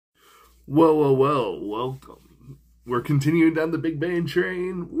Well, welcome. We're continuing down the Bigbang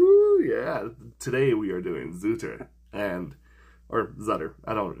train. Woo, yeah. Today we are doing Zutter or Zutter.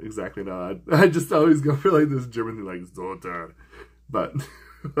 I don't exactly know. I just always go for like this German thing like Zutter, but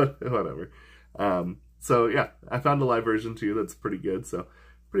whatever. So yeah, I found a live version too that's pretty good, so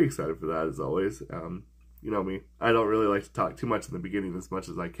pretty excited for that as always. You know me, I don't really like to talk too much in the beginning as much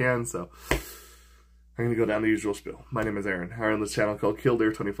as I can, so I'm going to go down the usual spiel. My name is Aaron. I run this channel called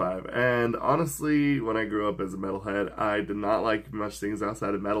Killdeer25, and honestly, when I grew up as a metalhead, I did not like much things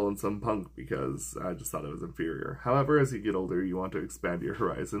outside of metal and some punk because I just thought it was inferior. However, as you get older, you want to expand your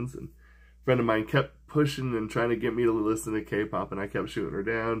horizons, and a friend of mine kept pushing and trying to get me to listen to K-pop, and I kept shooting her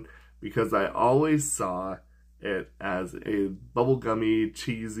down because I always saw it as a bubblegummy,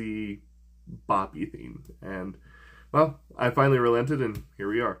 cheesy, boppy theme. And, well, I finally relented, and here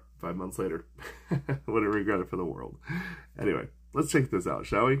we are. 5 months later. Wouldn't regret it for the world. Anyway, let's check this out,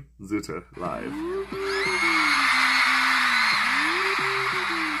 shall we? Zutter live.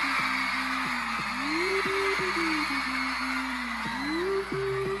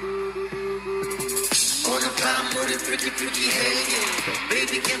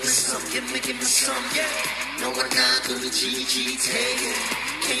 Baby, give me some, give me some, yeah. No one not gonna GDRAGON.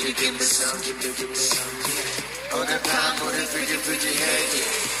 Can you give me some, give me some, yeah. On the palm of the pretty head,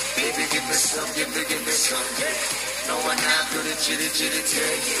 baby, give me some, give me some, yeah. No one not gonna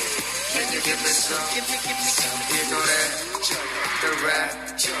GDRAGON. Can you give me some, give me some, you know that? The rap,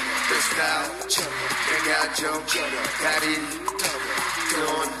 the style, the gajo, daddy,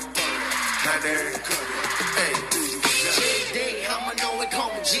 don, honey, hey. J-Day, I'ma know it call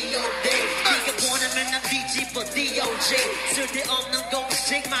me G.O.D. 네가 보내면 난 뒤집어 D.O.J. 쓸데없는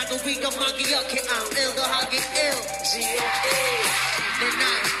공식 말고 이것만 기억해 I'm 1 더하기 1 G.O.A. 내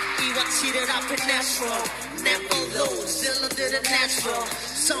나이 이와 7을 앞에 natural Never lose, 딜러들은 natural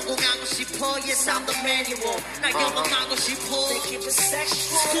성공하고 싶어, yes I'm the manual 나 영업하고 싶어 They keep it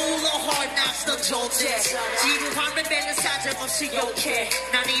sexual School of hard knocks 넌 존재 지루한 랩에는 사정없이 욕해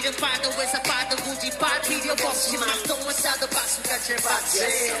난 이름 봐도 회사 봐도 굳이 발 필요 없지만 똥을 싸도 박수까지 받지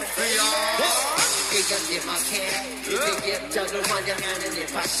이건 예막해 이게 엽적을 환영하는 일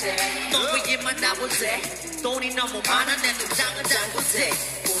파세 너 위에만 나보세 돈이 너무 많아 내 눈장은 장고세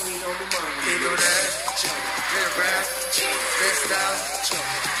돈이 너무 많아 이 노래 내 랩 내 스타일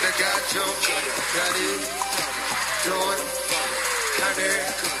내가 좀 가리 돈 하늘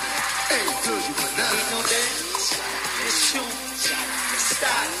에이 그지구나 이 노래 내 춤 내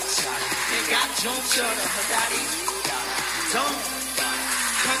스타일 내가 좀 저러하다리 돈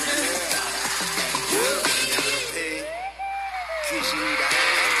하늘 귀신이다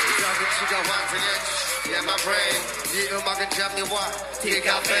이러기치가 완성했지 Yeah, my brain 이 음악은 잡니와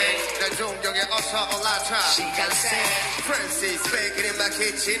티가 뱅 날 동경에 어서 올라타 시간생 Francis Bacon in my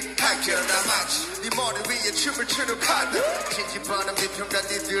kitchen 학교나 마치 네 머리 위에 춤을 추는 카드 진지반은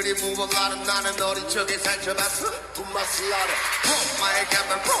비평가들이 무엇하는 나는 어린 적에 살펴봤어 꿈맛을 알아 엄마의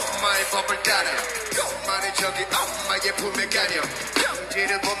가만 엄마의 법을 따라 엄마의 저기 엄마의 품에 가려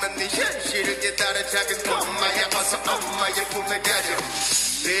평지를 보면 네 현실을 깨달아 작은 엄마야 어서 엄마의 품에 가려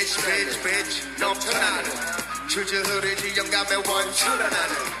Bitch 넘쳐나는 줄줄 흐르지 영감의 원수라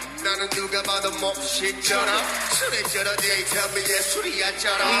나는 누가 봐도 몹시 쩔어 술에 쩔어 데이터 위에 술이 안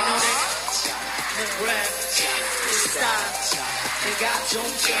쩔어 이 노래 내 랩 내 스타일 내가 좀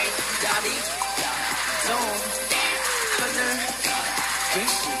다리 돈 하늘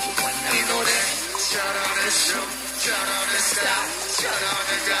이 노래 쩔어 내 춤 쩔어 내 스타일 쩔어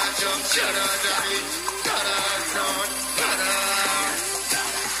내가 좀 쩔어 다리 쩔어 돈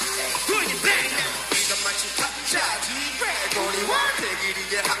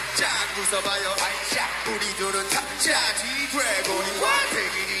웃어봐요 우리들은 탑자지 드래곤이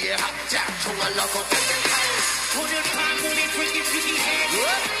대기리의 합작 총알 넣고 오늘 밤 우리 freaky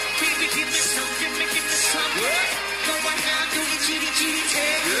Baby give me some give me some 너와 나 둘이 지리지리해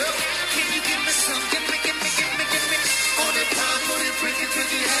Can you give me some give me 오늘 밤 우리 freaky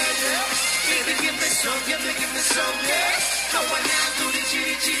Baby give me some give me some 너와 나 둘이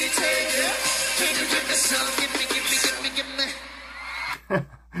지리지리해 Can you give me some give me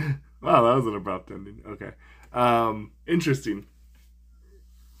Wow, that was an abrupt ending. Okay. Interesting.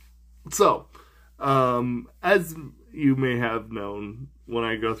 So, as you may have known, when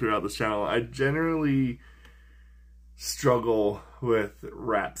I go throughout this channel, I generally struggle with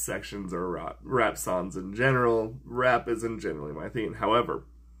rap sections or rap songs in general. Rap isn't generally my thing. However,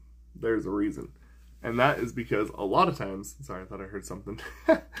 there's a reason. And that is because a lot of times, sorry, I thought I heard something.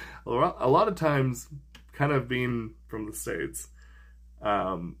 a lot of times, kind of being from the States,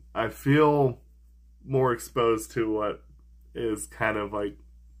 I feel more exposed to what is kind of like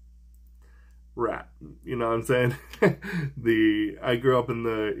rap. You know what I'm saying? I grew up in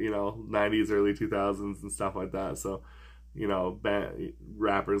the, you know, 90s, early 2000s and stuff like that. So, you know,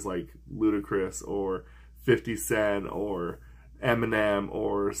 rappers like Ludacris or 50 Cent or Eminem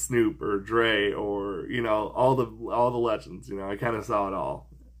or Snoop or Dre or, you know, all the legends. You know, I kind of saw it all.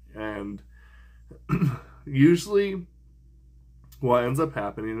 And usually what ends up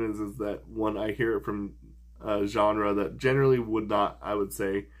happening is that when I hear it from a genre that generally would not, I would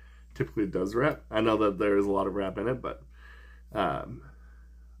say, typically does rap. I know that there is a lot of rap in it, but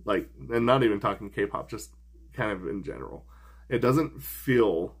like, and not even talking K-pop, just kind of in general, it doesn't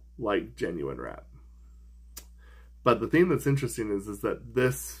feel like genuine rap. But the thing that's interesting is that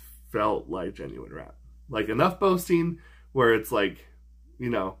this felt like genuine rap. Like enough boasting where it's like, you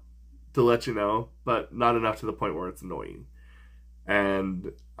know, to let you know, but not enough to the point where it's annoying.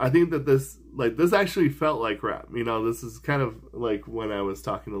 And I think that this actually felt like rap. You know, this is kind of like when I was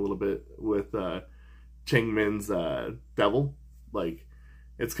talking a little bit with Changmin's Devil. Like,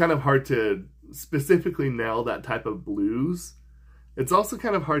 it's kind of hard to specifically nail that type of blues. It's also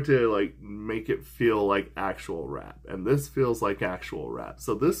kind of hard to, like, make it feel like actual rap. And this feels like actual rap.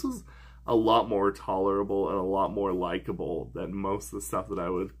 So this is a lot more tolerable and a lot more likable than most of the stuff that I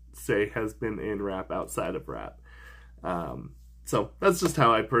would say has been in rap outside of rap. So that's just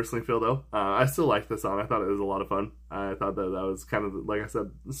how I personally feel, though. I still like the song. I thought it was a lot of fun. I thought that was kind of, like I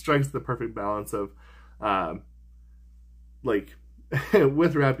said, strikes the perfect balance of, like,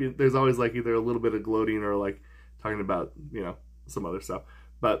 with rap, there's always, like, either a little bit of gloating or, like, talking about, you know, some other stuff.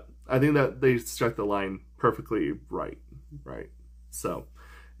 But I think that they struck the line perfectly right. So,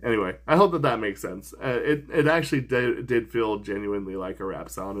 anyway, I hope that makes sense. It actually did feel genuinely like a rap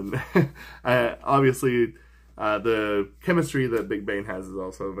song. And obviously, the chemistry that Bigbang has is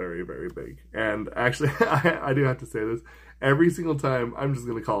also very, very big. And actually, I do have to say this. Every single time, I'm just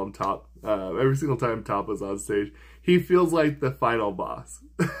going to call him Top. Every single time Top was on stage, he feels like the final boss.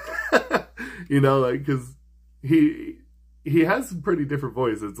 You know, like, because he has a pretty different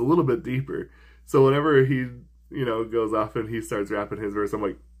voice. It's a little bit deeper. So whenever he, you know, goes off and he starts rapping his verse, I'm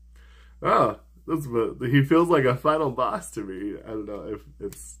like, oh, he feels like a final boss to me. I don't know if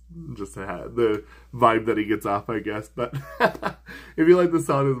it's just the vibe that he gets off, I guess. But if you like the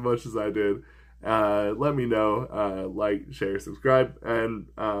song as much as I did, let me know. Like, share, subscribe. And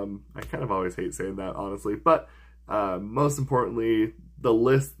I kind of always hate saying that, honestly. But most importantly, the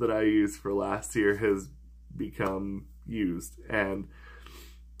list that I used for last year has become used. And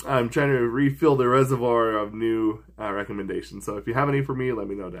I'm trying to refill the reservoir of new recommendations. So if you have any for me, let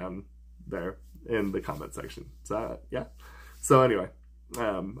me know down there in the comment section. So yeah. So anyway,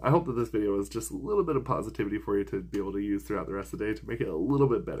 I hope that this video was just a little bit of positivity for you to be able to use throughout the rest of the day to make it a little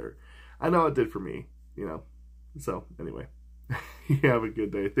bit better. I know it did for me, you know. So anyway, you have a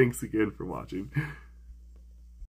good day. Thanks again for watching.